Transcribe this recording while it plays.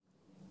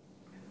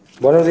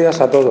Buenos días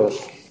a todos.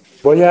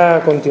 Voy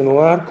a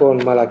continuar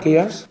con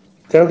Malaquías.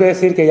 Tengo que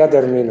decir que ya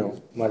termino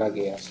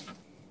Malaquías.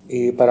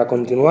 Y para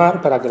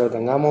continuar, para que lo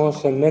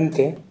tengamos en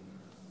mente,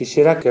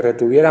 quisiera que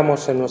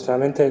retuviéramos en nuestra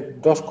mente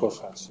dos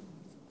cosas.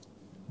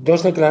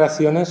 Dos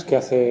declaraciones que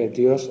hace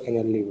Dios en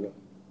el libro.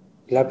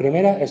 La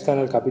primera está en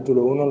el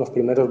capítulo 1, en los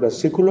primeros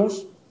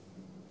versículos,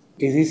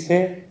 y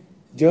dice: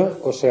 yo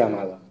os he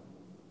amado.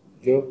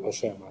 Yo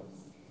os he amado.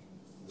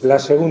 La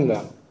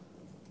segunda,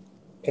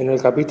 en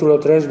el capítulo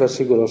 3,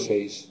 versículo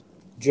 6.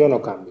 Yo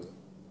no cambio.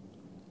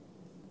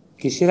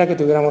 Quisiera que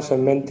tuviéramos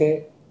en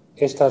mente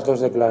estas dos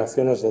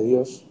declaraciones de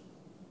Dios,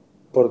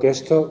 porque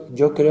esto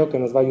yo creo que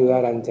nos va a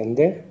ayudar a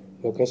entender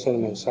lo que es el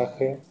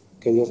mensaje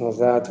que Dios nos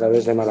da a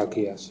través de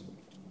Malaquías.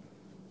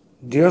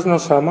 Dios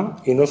nos ama,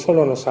 y no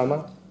solo nos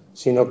ama,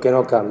 sino que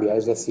no cambia.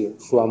 Es decir,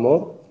 su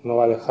amor no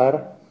va a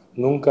dejar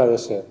nunca de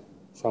ser.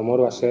 Su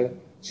amor va a ser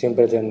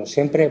siempre eterno,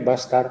 siempre va a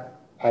estar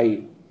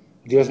ahí.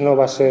 Dios no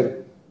va a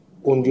ser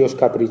un Dios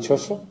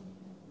caprichoso,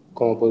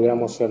 como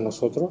pudiéramos ser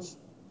nosotros.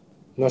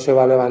 No se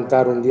va a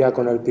levantar un día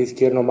con el pie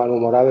izquierdo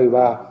malhumorado y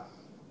va a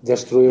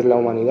destruir la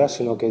humanidad,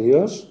 sino que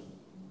Dios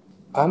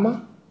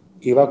ama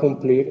y va a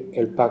cumplir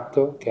el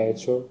pacto que ha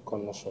hecho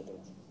con nosotros.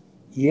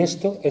 Y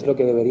esto es lo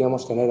que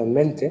deberíamos tener en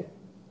mente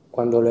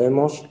cuando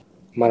leemos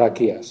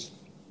Malaquías.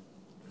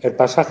 El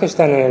pasaje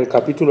está en el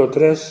capítulo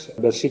 3,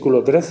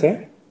 versículo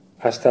 13,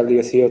 hasta el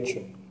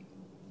 18.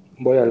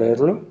 Voy a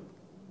leerlo.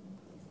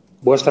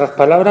 Vuestras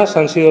palabras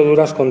han sido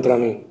duras contra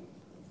mí,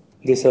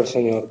 dice el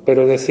Señor,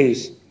 pero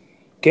decís: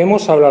 ¿qué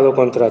hemos hablado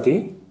contra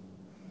ti?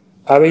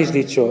 Habéis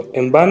dicho: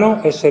 en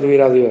vano es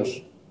servir a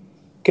Dios.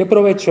 ¿Qué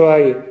provecho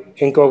hay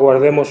en que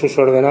guardemos sus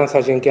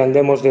ordenanzas y en que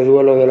andemos de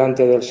duelo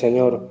delante del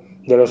Señor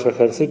de los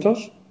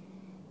ejércitos?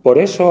 Por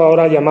eso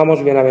ahora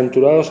llamamos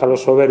bienaventurados a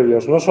los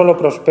soberbios. No solo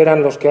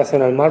prosperan los que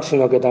hacen el mal,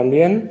 sino que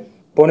también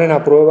ponen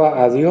a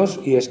prueba a Dios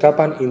y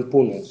escapan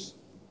impunes.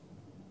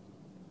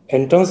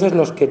 Entonces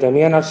los que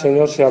temían al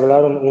Señor se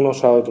hablaron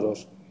unos a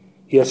otros,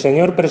 y el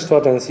Señor prestó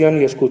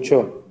atención y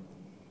escuchó,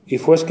 y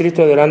fue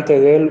escrito delante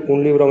de él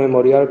un libro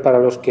memorial para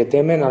los que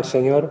temen al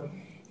Señor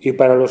y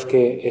para los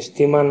que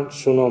estiman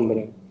su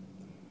nombre.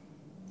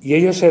 Y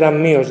ellos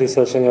serán míos, dice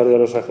el Señor de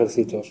los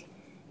ejércitos,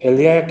 el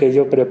día que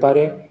yo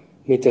prepare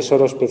mi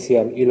tesoro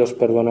especial, y los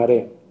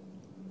perdonaré,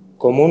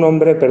 como un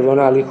hombre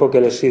perdona al hijo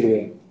que le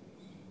sirve.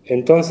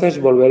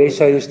 Entonces volveréis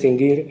a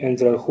distinguir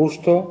entre el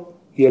justo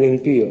y el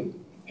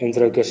impío,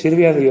 entre el que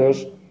sirve a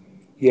Dios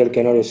y el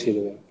que no le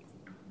sirve.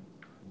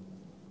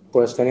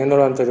 Pues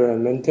teniéndolo anterior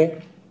en mente,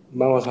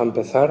 vamos a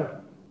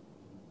empezar.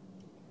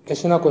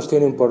 Es una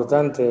cuestión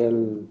importante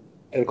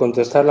el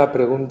contestar la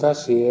pregunta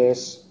si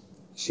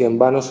en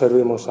vano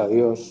servimos a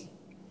Dios.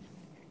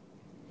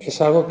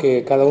 Es algo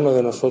que cada uno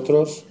de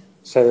nosotros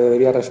se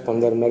debería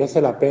responder.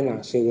 ¿Merece la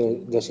pena? Si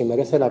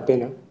merece la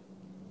pena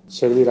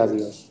servir a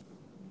Dios.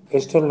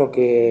 Esto es lo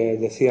que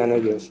decían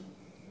ellos.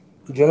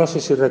 Yo no sé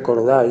si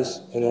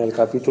recordáis, en el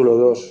capítulo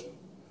 2,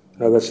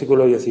 en el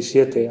versículo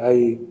 17,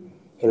 hay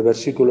el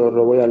versículo,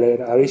 lo voy a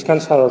leer. Habéis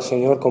cansado al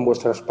Señor con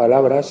vuestras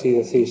palabras y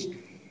decís: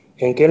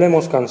 ¿en qué le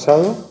hemos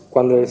cansado?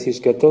 Cuando decís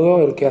que todo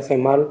el que hace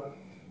mal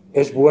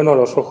es bueno a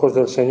los ojos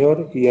del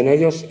Señor y en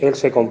ellos Él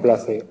se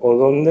complace. ¿O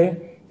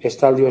dónde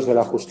está el Dios de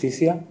la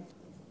justicia?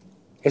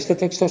 Este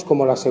texto es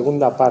como la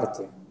segunda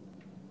parte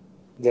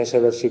de ese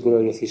versículo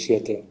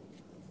 17.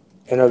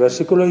 En el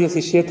versículo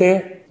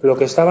 17 lo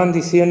que estaban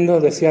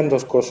diciendo, decían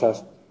dos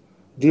cosas.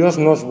 Dios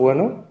no es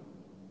bueno,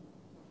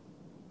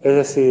 es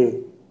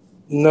decir,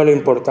 no le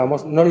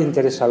importamos, no le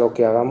interesa lo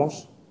que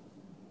hagamos,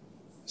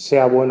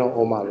 sea bueno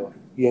o malo.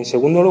 Y en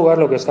segundo lugar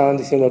lo que estaban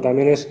diciendo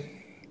también es: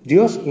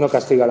 Dios no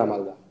castiga la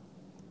maldad,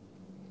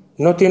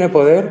 no tiene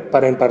poder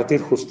para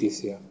impartir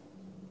justicia,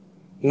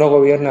 no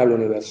gobierna el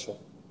universo.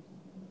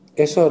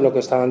 Eso es lo que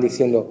estaban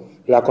diciendo.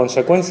 La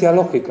consecuencia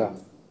lógica,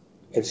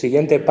 el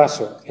siguiente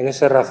paso en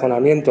ese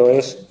razonamiento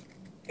es: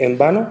 en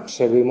vano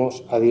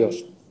servimos a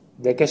Dios.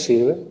 ¿De qué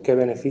sirve? ¿Qué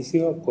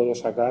beneficio puedo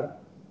sacar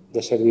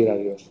de servir a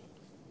Dios?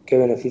 ¿Qué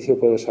beneficio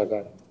puedo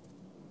sacar?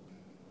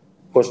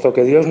 Puesto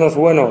que Dios no es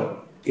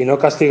bueno y no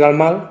castiga el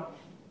mal,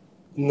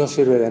 no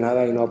sirve de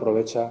nada y no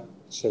aprovecha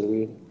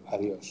servir a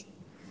Dios.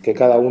 Que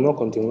cada uno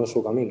continúe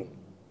su camino.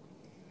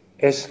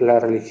 Es la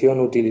religión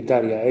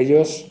utilitaria.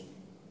 Ellos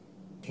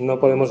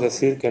no podemos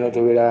decir que no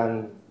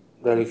tuvieran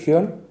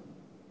religión.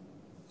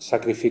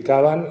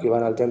 Sacrificaban,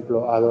 iban al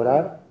templo a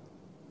adorar,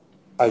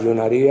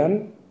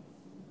 ayunarían,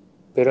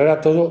 pero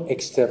era todo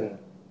externo.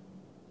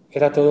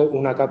 Era todo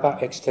una capa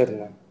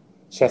externa.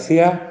 Se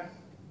hacía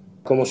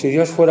como si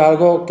Dios fuera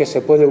algo que se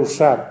puede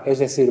usar. Es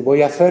decir,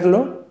 voy a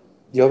hacerlo,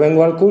 yo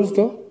vengo al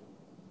culto,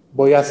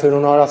 voy a hacer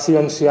una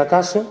oración si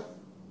acaso,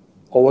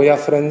 o voy a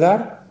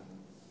ofrendar,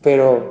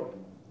 pero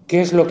 ¿qué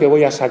es lo que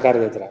voy a sacar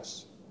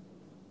detrás?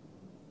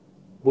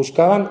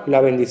 Buscaban la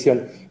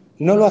bendición.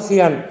 No lo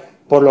hacían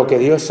por lo que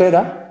Dios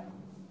era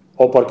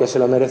o porque se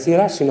lo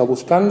mereciera, sino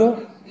buscando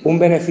un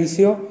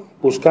beneficio,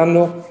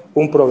 buscando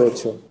un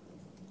provecho.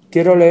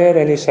 Quiero leer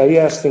en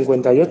Isaías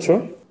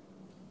 58,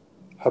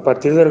 a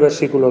partir del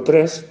versículo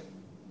 3,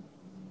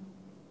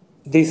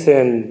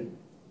 dicen: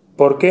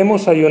 ¿Por qué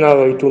hemos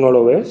ayunado y tú no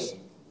lo ves?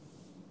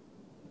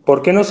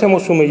 ¿Por qué nos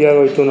hemos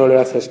humillado y tú no le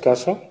haces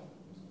caso?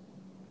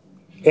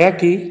 He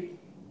aquí,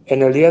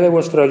 en el día de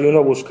vuestro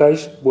ayuno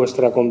buscáis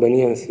vuestra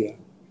conveniencia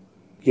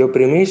y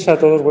oprimís a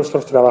todos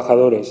vuestros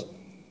trabajadores.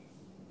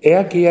 He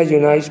aquí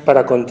ayunáis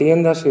para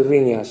contiendas y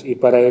riñas y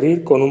para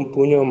herir con un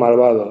puño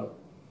malvado.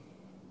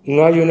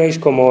 No ayunéis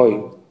como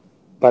hoy,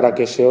 para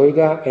que se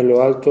oiga en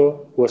lo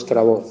alto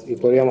vuestra voz. Y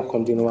podríamos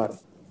continuar.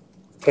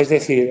 Es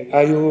decir,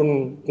 hay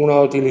una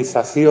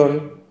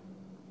utilización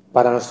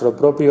para nuestro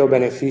propio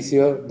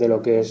beneficio de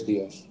lo que es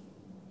Dios,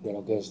 de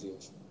lo que es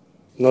Dios.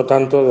 No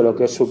tanto de lo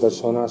que es su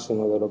persona,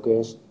 sino de lo que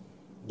es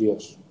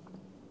Dios.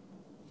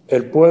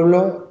 El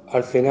pueblo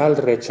al final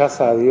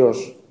rechaza a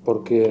Dios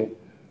porque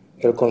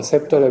el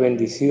concepto de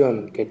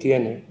bendición que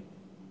tiene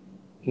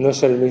no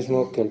es el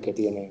mismo que el que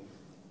tiene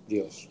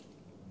Dios.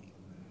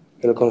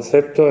 El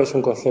concepto es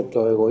un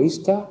concepto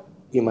egoísta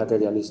y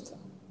materialista.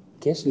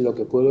 ¿Qué es lo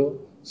que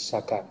puedo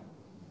sacar?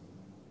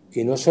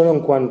 Y no solo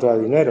en cuanto a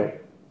dinero,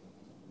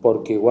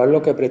 porque igual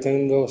lo que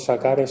pretendo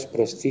sacar es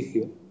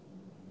prestigio,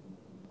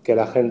 que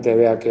la gente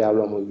vea que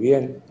hablo muy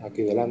bien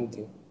aquí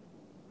delante.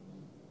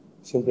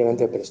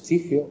 Simplemente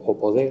prestigio o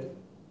poder,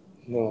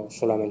 no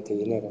solamente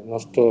dinero. No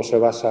todo se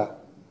basa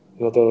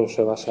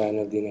en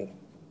el dinero.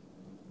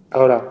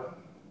 Ahora,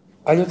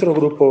 hay otro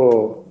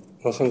grupo,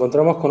 nos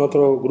encontramos con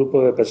otro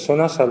grupo de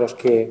personas a los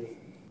que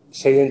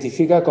se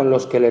identifica con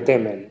los que le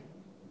temen.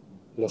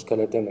 Los que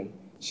le temen.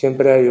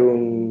 Siempre hay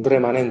un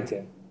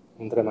remanente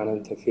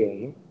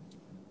fiel, ¿no?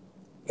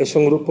 Es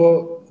un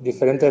grupo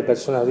diferente de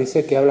personas,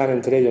 dice que hablan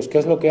entre ellos. ¿Qué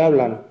es lo que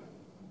hablan?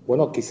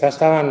 Bueno, quizás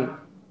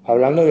estaban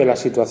hablando de la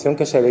situación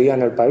que se veía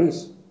en el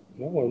país,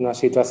 ¿no? Una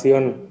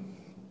situación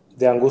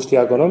de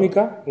angustia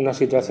económica, una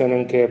situación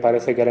en que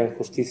parece que la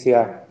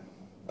injusticia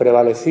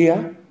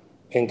prevalecía,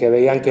 en que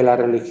veían que la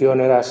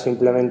religión era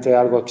simplemente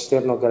algo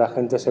externo que la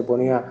gente se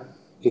ponía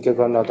y que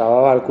cuando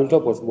acababa el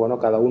culto, pues bueno,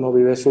 cada uno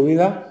vive su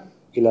vida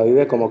y la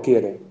vive como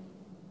quiere,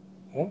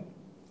 ¿eh?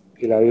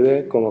 Y la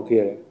vive como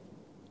quiere.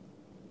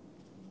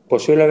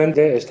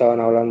 Posiblemente estaban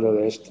hablando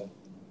de esto.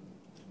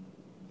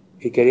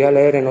 Y quería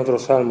leer en otro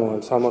salmo,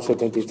 el Salmo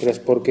 73,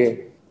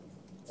 porque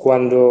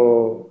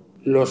cuando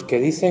los que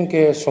dicen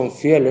que son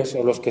fieles,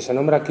 o los que se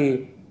nombra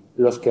aquí,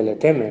 los que le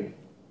temen,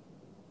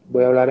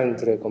 voy a hablar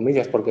entre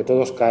comillas, porque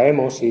todos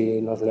caemos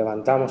y nos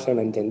levantamos,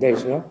 ¿me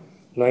entendéis, no?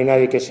 No hay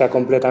nadie que sea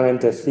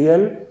completamente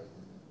fiel,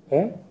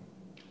 ¿eh?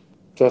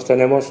 Todos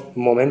tenemos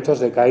momentos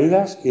de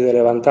caídas y de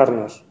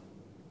levantarnos,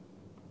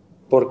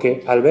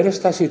 porque al ver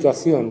esta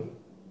situación,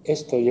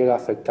 esto llega a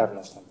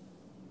afectarnos también.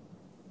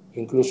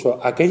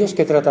 Incluso a aquellos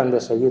que tratan de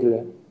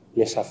seguirle,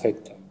 les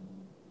afecta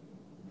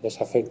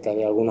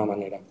de alguna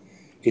manera.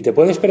 Y te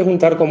puedes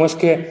preguntar cómo es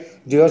que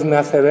Dios me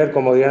hace ver,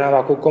 como diría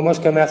Habacuc, cómo es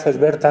que me haces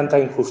ver tanta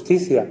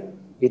injusticia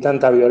y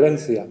tanta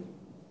violencia.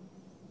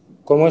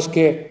 Cómo es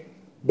que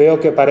veo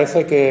que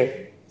parece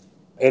que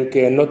el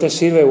que no te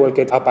sirve o el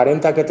que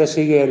aparenta que te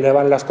sigue le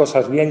van las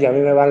cosas bien y a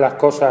mí me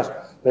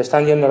me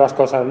están yendo las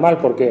cosas mal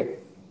porque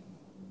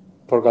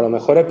a lo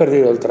mejor he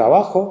perdido el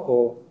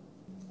trabajo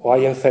o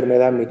hay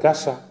enfermedad en mi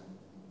casa.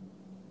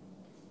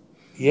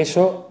 Y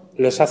eso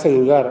les hace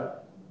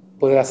dudar,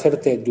 puede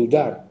hacerte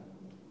dudar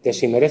de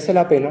si merece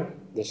la pena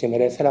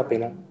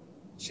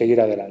seguir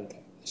adelante,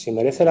 de si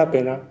merece la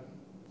pena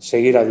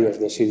seguir a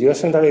Dios, de si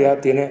Dios en realidad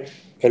tiene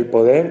el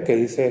poder que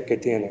dice que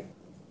tiene.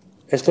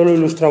 Esto lo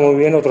ilustra muy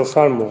bien otro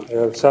salmo,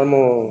 el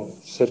Salmo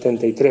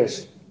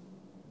 73.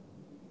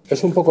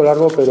 Es un poco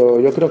largo, pero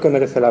yo creo que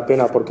merece la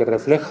pena porque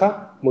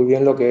refleja muy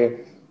bien lo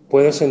que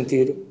puede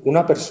sentir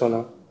una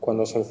persona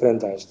cuando se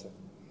enfrenta a esto.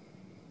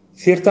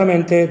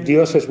 Ciertamente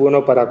Dios es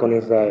bueno para con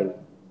Israel,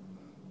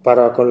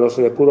 para con los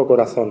de puro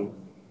corazón.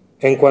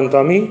 En cuanto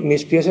a mí,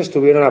 mis pies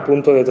estuvieron a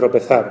punto de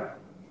tropezar,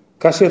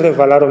 casi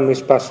resbalaron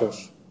mis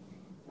pasos,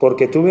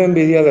 porque tuve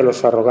envidia de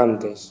los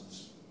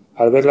arrogantes,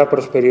 al ver la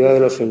prosperidad de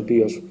los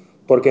impíos,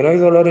 porque no hay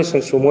dolores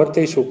en su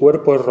muerte y su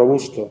cuerpo es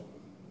robusto,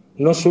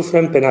 no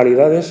sufren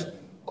penalidades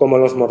como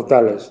los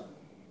mortales,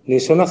 ni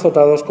son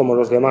azotados como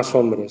los demás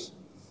hombres.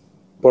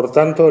 Por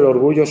tanto, el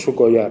orgullo es su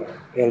collar,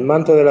 el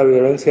manto de la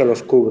violencia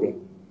los cubre.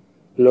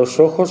 Los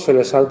ojos se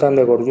les saltan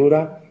de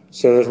gordura,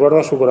 se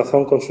desborda su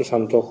corazón con sus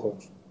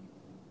antojos.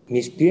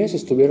 Mis pies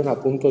estuvieron a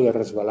punto de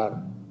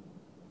resbalar.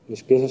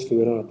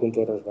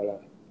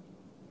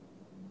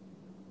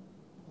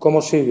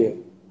 ¿Cómo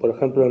sigue? Por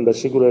ejemplo, en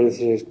versículo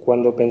 16,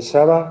 cuando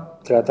pensaba,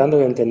 tratando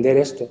de entender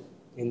esto,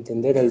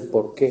 entender el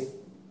porqué,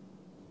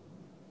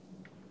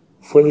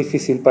 fue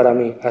difícil para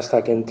mí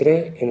hasta que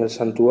entré en el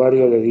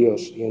santuario de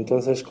Dios y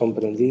entonces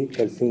comprendí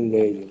el fin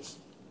de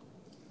ellos.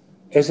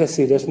 Es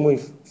decir, es muy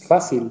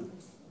fácil,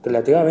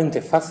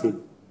 relativamente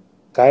fácil,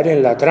 caer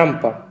en la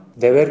trampa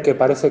de ver que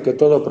parece que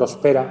todo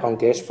prospera,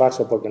 aunque es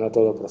falso porque no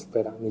todo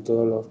prospera, ni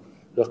todos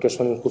los que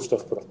son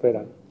injustos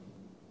prosperan.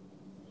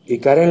 Y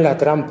caer en la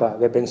trampa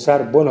de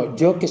pensar, bueno,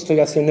 ¿yo qué estoy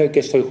haciendo y qué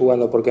estoy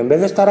jugando? Porque en vez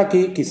de estar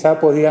aquí, quizá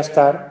podía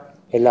estar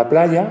en la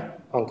playa,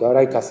 aunque ahora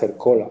hay que hacer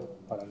cola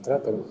para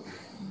entrar, pero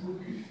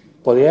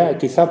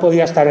quizá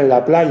podía estar en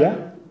la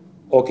playa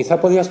O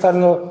quizá podía estar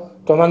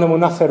tomándome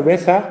una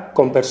cerveza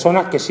con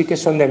personas que sí que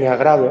son de mi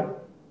agrado.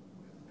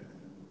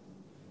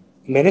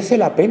 Merece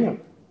la pena.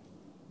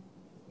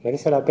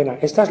 Merece la pena.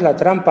 Esta es la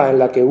trampa en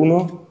la que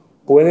uno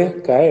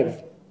puede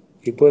caer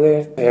y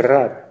puede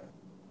errar.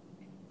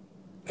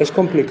 Es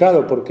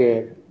complicado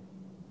porque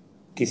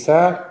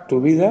quizá tu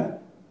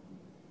vida,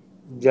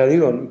 ya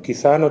digo,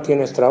 quizá no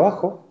tienes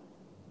trabajo,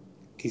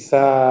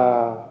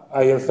 quizá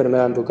hay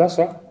enfermedad en tu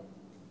casa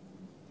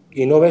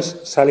y no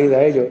ves salida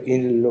a ello. Y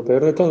lo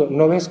peor de todo,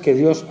 no ves que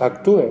Dios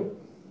actúe.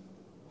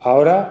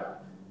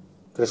 Ahora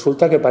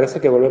resulta que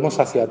parece que volvemos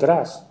hacia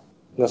atrás.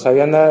 Nos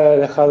habían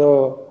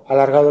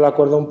alargado la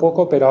cuerda un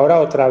poco, pero ahora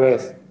otra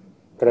vez.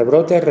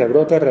 Rebrotes,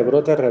 rebrotes,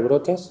 rebrotes,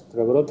 rebrotes,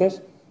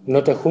 rebrotes.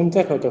 No te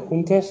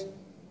juntes,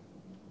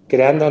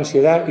 creando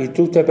ansiedad. Y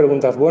tú te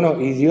preguntas,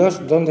 bueno, ¿y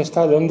Dios dónde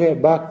está? ¿Dónde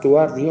va a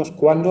actuar Dios?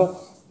 ¿Cuándo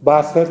va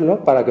a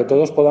hacerlo para que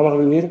todos podamos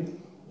vivir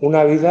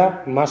una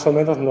vida más o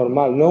menos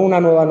normal? No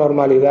una nueva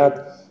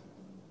normalidad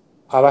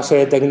a base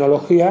de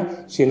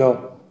tecnología,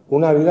 sino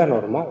una vida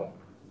normal,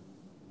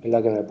 en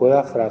la que me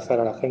pueda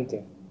abrazar a la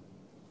gente.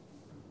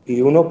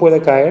 Y uno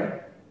puede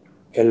caer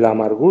en la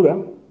amargura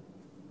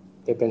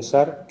de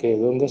pensar que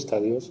 ¿dónde está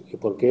Dios? ¿Y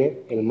por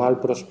qué el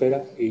mal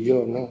prospera y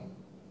yo no?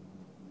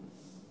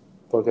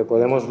 Porque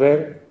podemos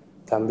ver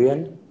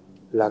también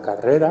la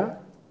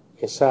carrera,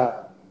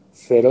 esa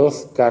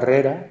feroz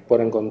carrera por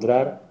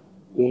encontrar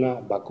una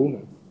vacuna.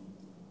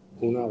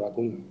 Una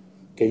vacuna.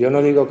 Que yo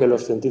no digo que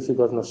los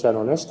científicos no sean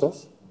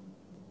honestos,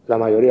 la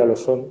mayoría lo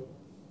son,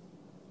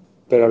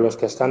 pero los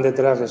que están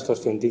detrás de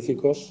estos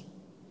científicos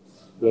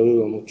lo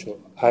dudo mucho.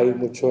 Hay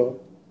mucho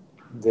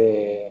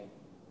de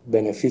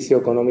beneficio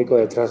económico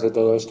detrás de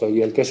todo esto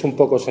y el que es un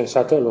poco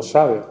sensato lo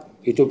sabe.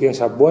 Y tú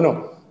piensas,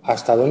 bueno,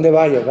 ¿hasta dónde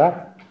va a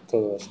llegar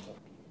todo esto?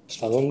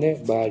 ¿Hasta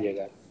dónde va a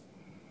llegar?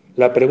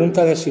 La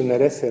pregunta de si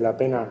merece la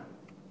pena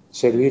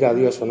servir a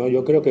Dios o no,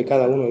 yo creo que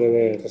cada uno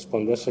debe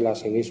respondérsela a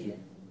sí mismo.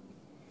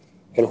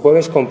 El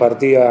jueves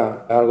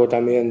compartía algo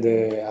también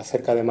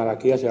acerca de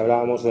Malaquías y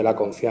hablábamos de la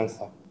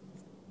confianza.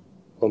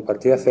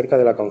 Compartía acerca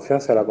de la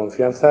confianza. La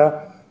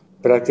confianza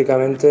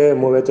prácticamente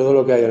mueve todo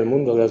lo que hay en el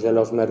mundo, desde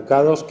los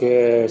mercados,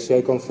 que si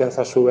hay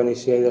confianza suben y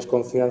si hay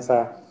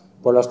desconfianza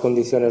por las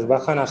condiciones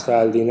bajan,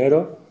 hasta el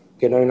dinero,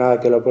 que no hay nada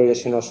que lo apoye,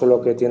 sino solo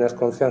que tienes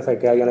confianza y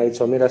que alguien ha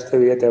dicho, mira, este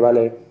billete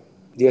vale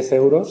 10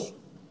 euros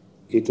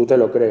y tú te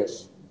lo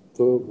crees.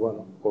 Tú,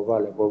 bueno,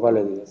 pues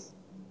vale 10.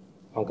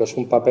 Aunque es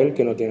un papel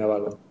que no tiene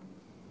valor.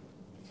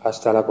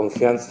 Hasta la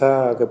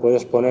confianza que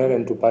puedes poner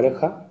en tu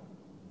pareja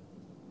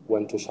o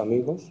en tus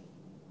amigos,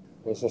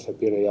 eso se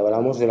pierde. Y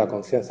hablamos de la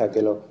confianza, que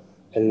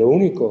en lo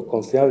único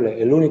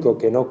confiable, el único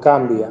que no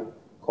cambia,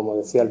 como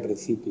decía al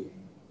principio,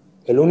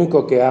 el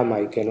único que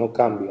ama y que no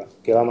cambia,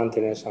 que va a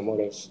mantener ese amor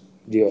es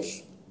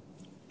Dios.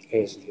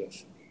 Es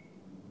Dios.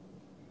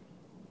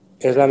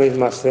 Es la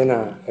misma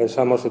escena, el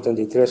Salmo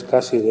 73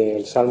 casi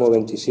del Salmo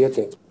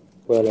 27.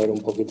 Voy a leer un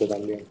poquito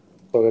también,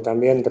 porque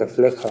también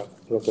refleja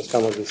lo que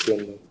estamos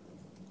diciendo.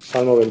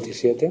 Salmo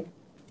 27.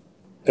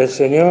 El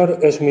Señor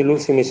es mi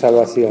luz y mi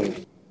salvación.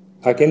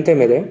 ¿A quién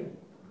temeré?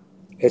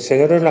 El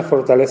Señor es la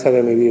fortaleza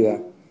de mi vida.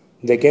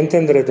 ¿De quién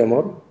tendré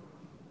temor?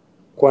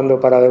 Cuando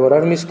para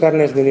devorar mis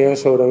carnes vinieron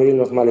sobre mí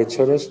los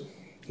malhechores,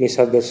 mis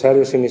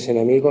adversarios y mis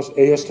enemigos,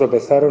 ellos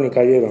tropezaron y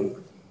cayeron.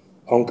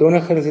 Aunque un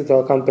ejército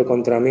acampe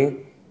contra mí,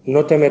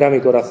 no temerá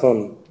mi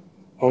corazón.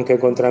 Aunque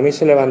contra mí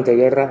se levante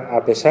guerra,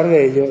 a pesar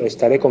de ello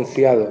estaré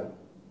confiado.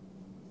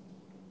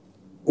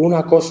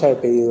 Una cosa he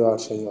pedido al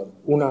Señor,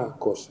 una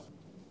cosa.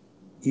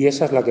 Y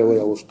esa es la que voy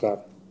a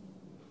buscar.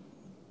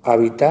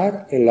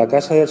 Habitar en la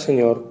casa del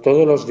Señor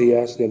todos los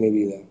días de mi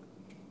vida.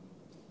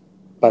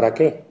 ¿Para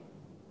qué?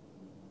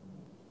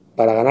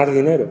 ¿Para ganar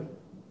dinero?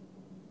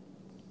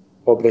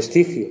 ¿O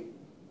prestigio?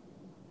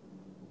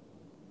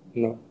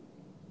 No.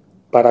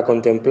 Para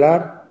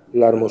contemplar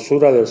la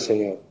hermosura del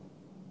Señor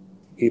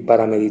y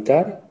para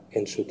meditar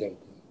en su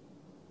templo.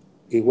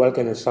 Igual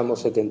que en el Salmo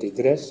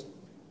 73,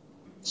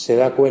 se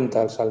da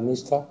cuenta el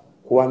salmista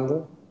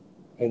cuando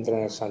entra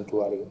en el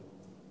santuario.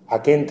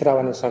 ¿A qué entraba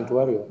en el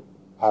santuario?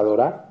 ¿A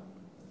adorar?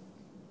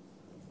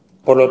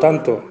 Por lo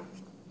tanto,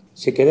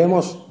 si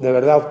queremos de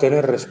verdad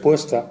obtener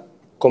respuesta,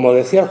 como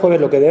decía el jueves,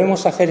 lo que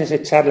debemos hacer es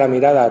echar la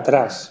mirada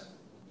atrás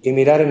y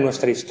mirar en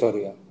nuestra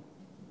historia.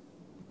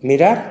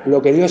 Mirar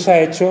lo que Dios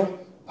ha hecho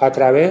a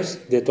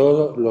través de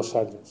todos los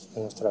años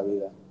de nuestra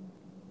vida.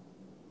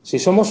 Si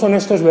somos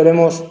honestos,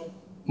 veremos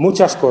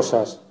muchas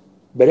cosas.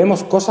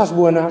 Veremos cosas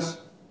buenas,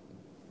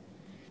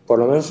 por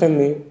lo menos en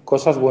mí,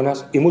 cosas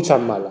buenas y muchas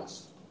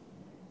malas.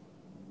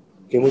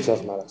 Y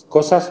muchas malas.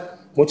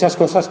 Muchas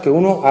cosas que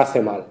uno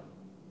hace mal.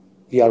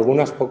 Y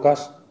algunas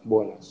pocas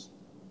buenas.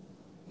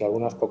 Y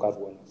algunas pocas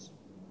buenas.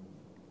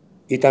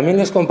 Y también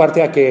les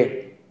compartía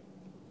que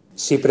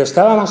si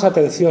prestaba más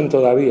atención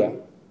todavía,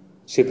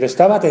 si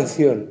prestaba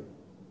atención,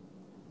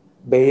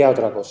 veía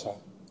otra cosa.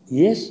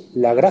 Y es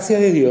la gracia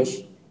de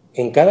Dios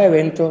en cada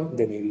evento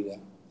de mi vida,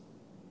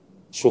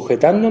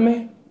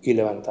 sujetándome y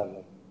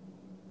levantándome,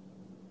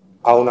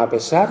 aun a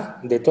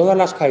pesar de todas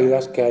las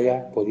caídas que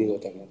haya podido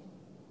tener.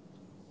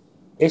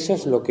 Eso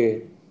es lo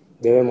que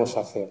debemos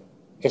hacer.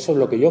 Eso es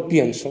lo que yo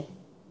pienso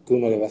que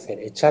uno debe hacer,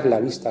 echar la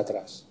vista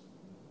atrás.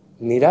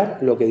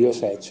 Mirar lo que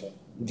Dios ha hecho.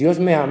 Dios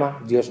me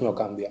ama, Dios no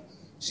cambia.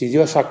 Si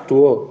Dios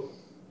actuó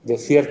de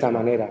cierta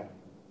manera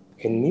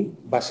en mí,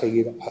 va a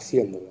seguir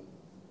haciéndolo.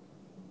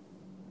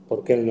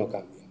 Porque Él no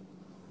cambia.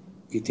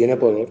 Y tiene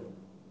poder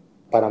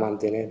para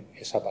mantener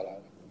esa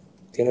palabra.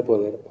 Tiene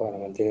poder para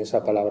mantener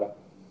esa palabra.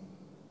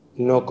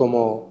 No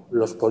como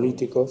los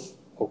políticos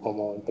o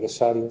como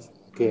empresarios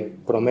que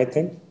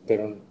prometen,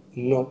 pero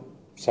no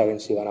saben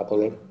si van a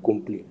poder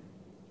cumplir.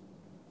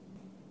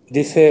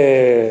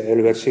 Dice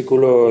el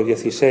versículo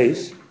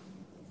 16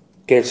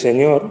 que el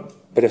Señor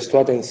prestó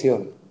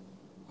atención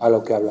a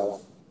lo que hablaba.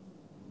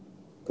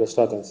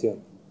 Prestó atención.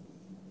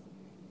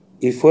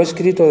 Y fue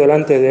escrito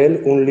delante de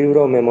él un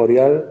libro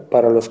memorial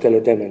para los que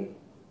le temen,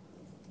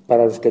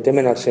 para los que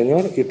temen al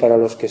Señor y para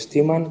los que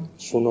estiman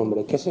su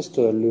nombre. ¿Qué es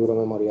esto del libro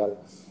memorial?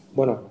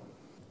 Bueno,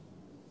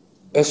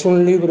 es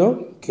un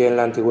libro que en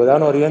la antigüedad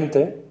en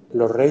Oriente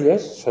los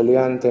reyes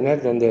solían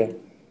tener, donde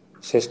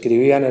se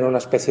escribían, era una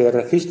especie de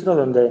registro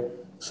donde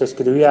se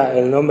escribía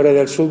el nombre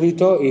del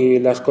súbdito y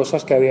las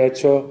cosas que había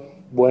hecho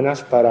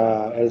buenas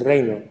para el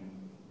reino.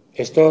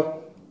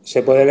 Esto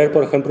se puede leer,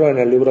 por ejemplo, en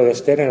el libro de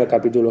Esther, en el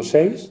capítulo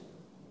 6,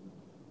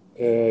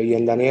 y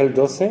en Daniel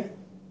 12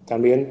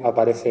 también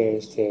aparece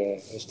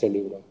este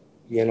libro,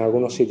 y en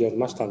algunos sitios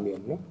más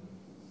también, ¿no?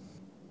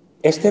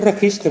 Este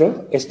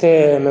registro,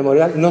 este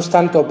memorial, no es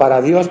tanto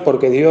para Dios,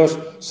 porque Dios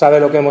sabe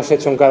lo que hemos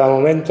hecho en cada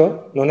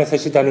momento, no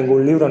necesita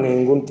ningún libro ni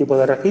ningún tipo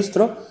de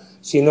registro,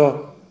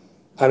 sino,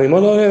 a mi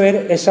modo de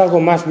ver, es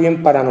algo más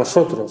bien para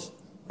nosotros,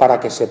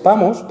 para que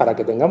sepamos, para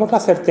que tengamos la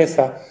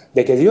certeza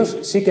de que Dios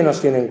sí que nos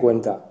tiene en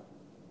cuenta,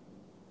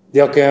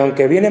 de que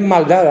aunque vienen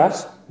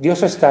maldadas,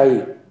 Dios está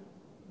ahí,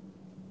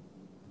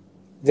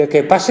 de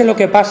que pase lo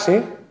que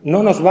pase,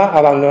 no nos va a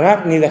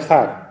abandonar ni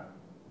dejar.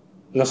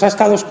 Nos ha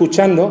estado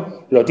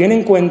escuchando, lo tiene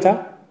en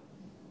cuenta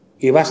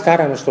y va a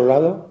estar a nuestro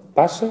lado,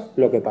 pase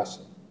lo que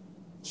pase,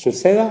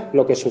 suceda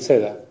lo que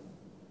suceda,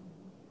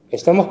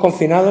 estemos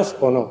confinados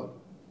o no.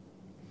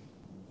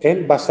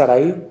 Él va a estar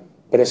ahí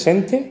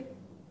presente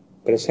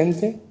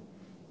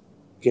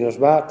y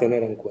nos va a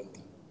tener en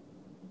cuenta.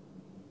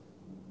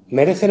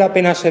 ¿Merece la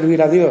pena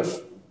servir a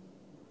Dios?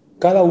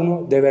 Cada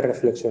uno debe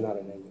reflexionar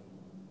en ello.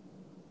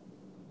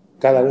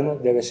 Cada uno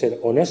debe ser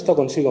honesto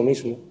consigo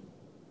mismo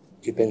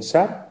y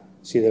pensar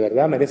si de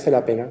verdad merece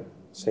la pena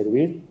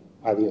servir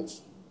a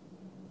Dios.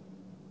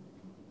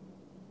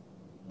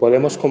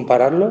 Podemos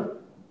compararlo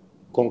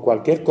con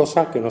cualquier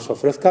cosa que nos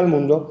ofrezca el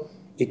mundo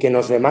y que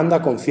nos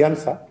demanda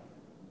confianza,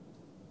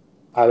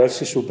 a ver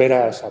si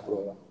supera esa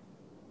prueba.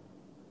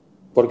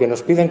 Porque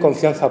nos piden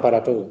confianza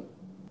para todo.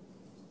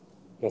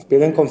 Nos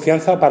piden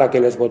confianza para que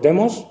les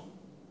votemos,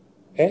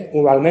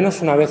 al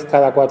menos una vez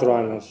cada 4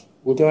 años.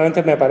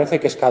 Últimamente me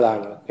parece que es cada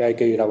año que hay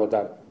que ir a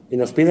votar. Y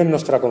nos piden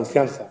nuestra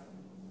confianza.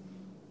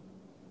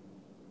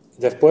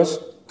 Después,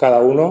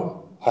 cada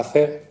uno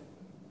hace,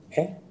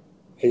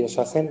 ellos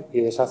hacen y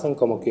deshacen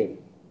como quieren.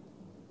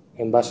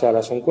 En base a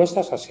las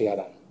encuestas, así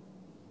harán.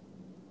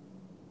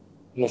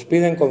 Nos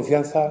piden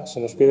confianza,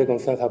 se nos pide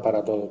confianza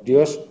para todo.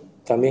 Dios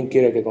también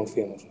quiere que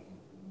confiemos.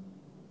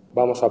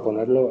 Vamos a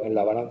ponerlo en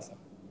la balanza.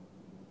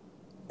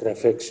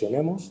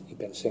 Reflexionemos y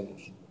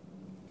pensemos.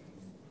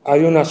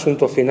 Hay un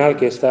asunto final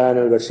que está en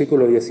el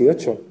versículo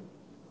 18.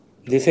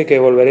 Dice que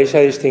volveréis a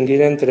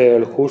distinguir entre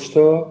el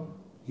justo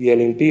y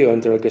el impío,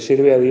 entre el que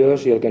sirve a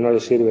Dios y el que no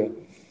le sirve.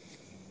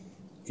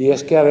 Y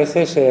es que a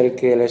veces el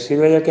que le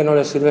sirve y el que no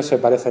le sirve se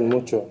parecen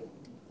mucho.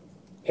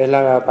 Es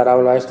la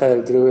parábola esta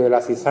del trigo y de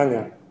la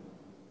cizaña,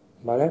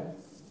 ¿vale?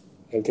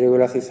 El trigo y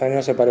la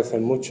cizaña se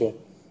parecen mucho.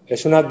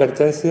 Es una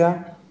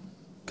advertencia,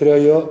 creo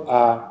yo,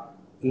 a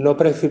no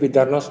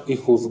precipitarnos y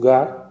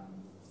juzgar,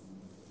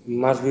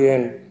 más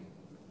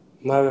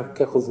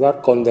que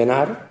juzgar,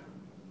 condenar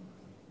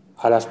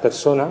a las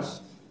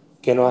personas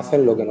que no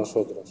hacen lo que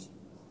nosotros.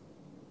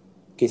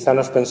 Quizá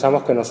nos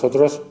pensamos que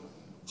nosotros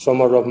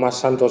somos los más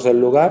santos del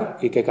lugar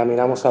y que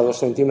caminamos a 2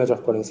 centímetros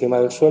por encima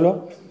del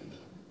suelo,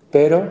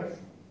 pero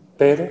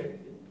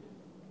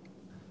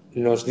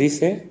nos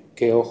dice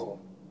que, ojo,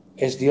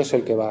 es Dios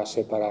el que va a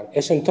separar.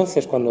 Es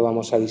entonces cuando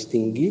vamos a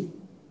distinguir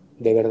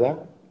de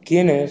verdad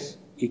quién es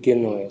y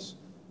quién no es.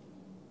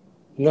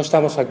 No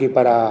estamos aquí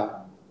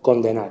para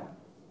condenar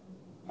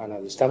a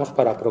nadie, estamos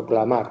para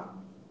proclamar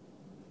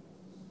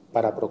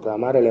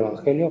el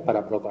Evangelio,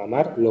 para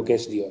proclamar lo que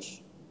es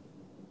Dios,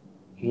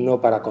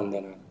 no para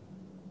condenar.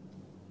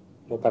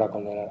 No para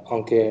condenar.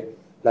 Aunque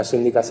las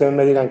indicaciones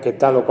me digan que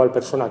tal o cual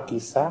persona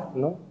quizá,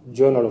 ¿no?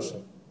 Yo no lo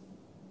sé.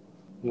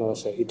 No lo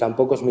sé. Y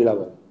tampoco es mi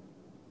labor.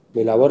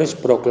 Mi labor es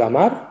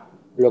proclamar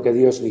lo que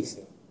Dios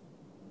dice,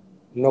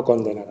 no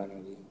condenar a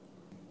nadie.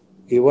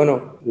 Y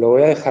bueno, lo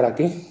voy a dejar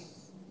aquí.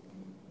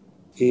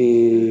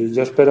 Y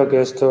yo espero que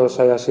esto os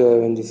haya sido de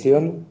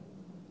bendición.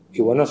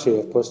 Y bueno, si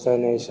después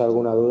tenéis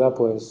alguna duda,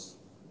 pues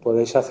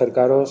podéis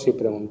acercaros y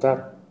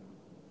preguntar.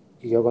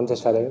 Y yo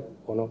contestaré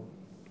o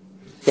no.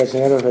 Que el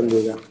Señor os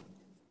bendiga.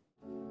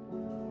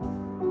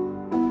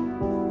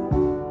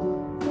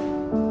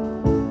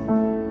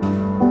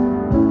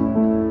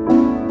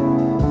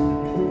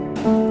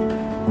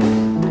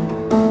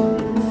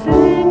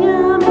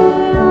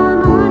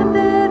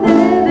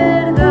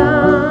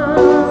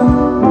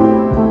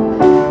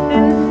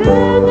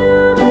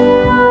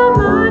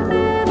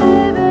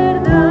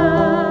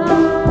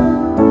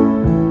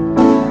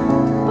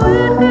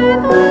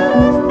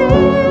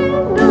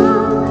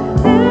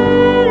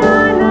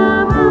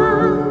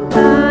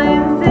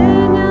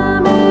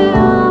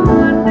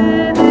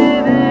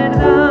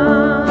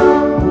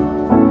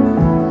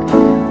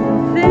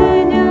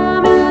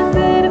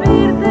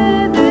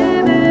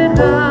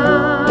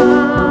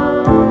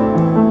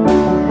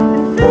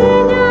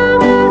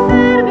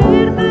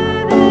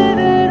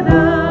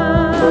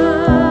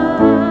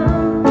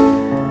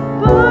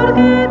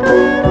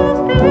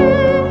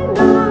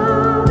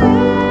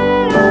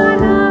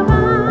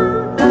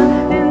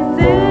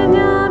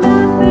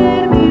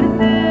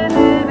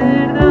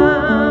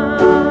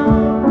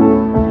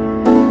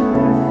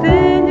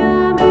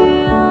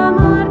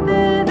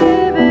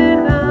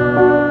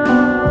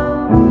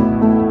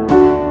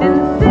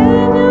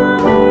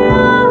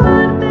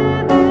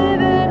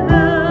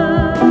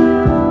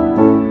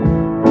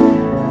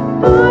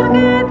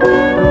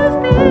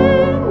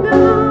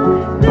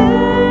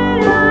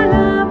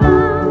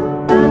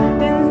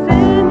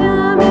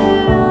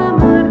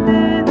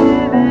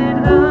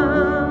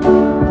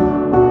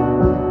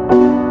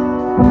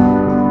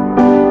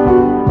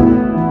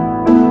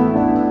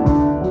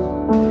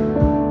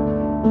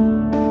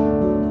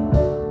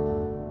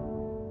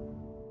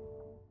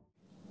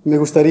 Me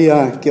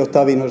gustaría que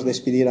Octavi nos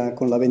despidiera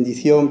con la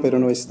bendición, pero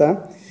no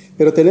está.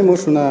 Pero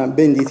tenemos una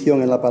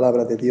bendición en la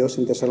palabra de Dios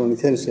en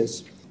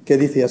Tesalonicenses, que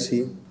dice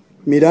así: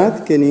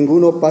 mirad que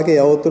ninguno pague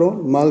a otro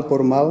mal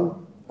por mal,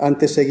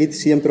 antes seguid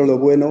siempre lo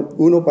bueno,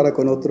 uno para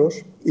con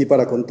otros y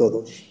para con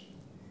todos.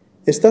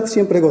 Estad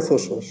siempre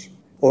gozosos,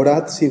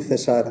 orad sin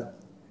cesar,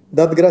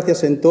 dad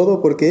gracias en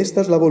todo, porque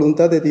esta es la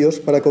voluntad de Dios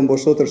para con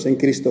vosotros en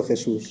Cristo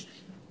Jesús.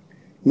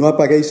 No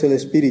apaguéis el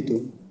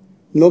espíritu,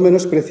 no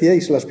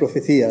menospreciéis las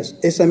profecías,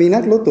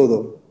 examinadlo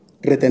todo,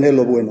 retened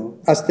lo bueno,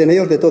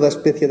 absteneos de toda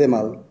especie de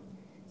mal,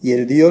 y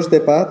el Dios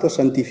de paz os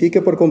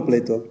santifique por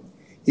completo,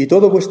 y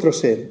todo vuestro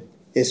ser,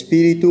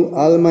 espíritu,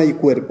 alma y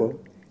cuerpo,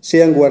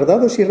 sean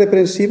guardados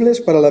irreprensibles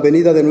para la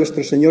venida de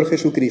nuestro Señor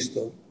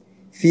Jesucristo.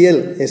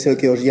 Fiel es el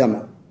que os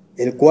llama,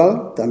 el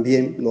cual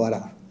también lo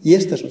hará. Y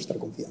esta es nuestra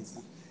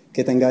confianza.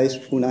 Que tengáis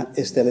una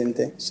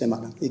excelente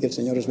semana y que el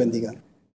Señor os bendiga.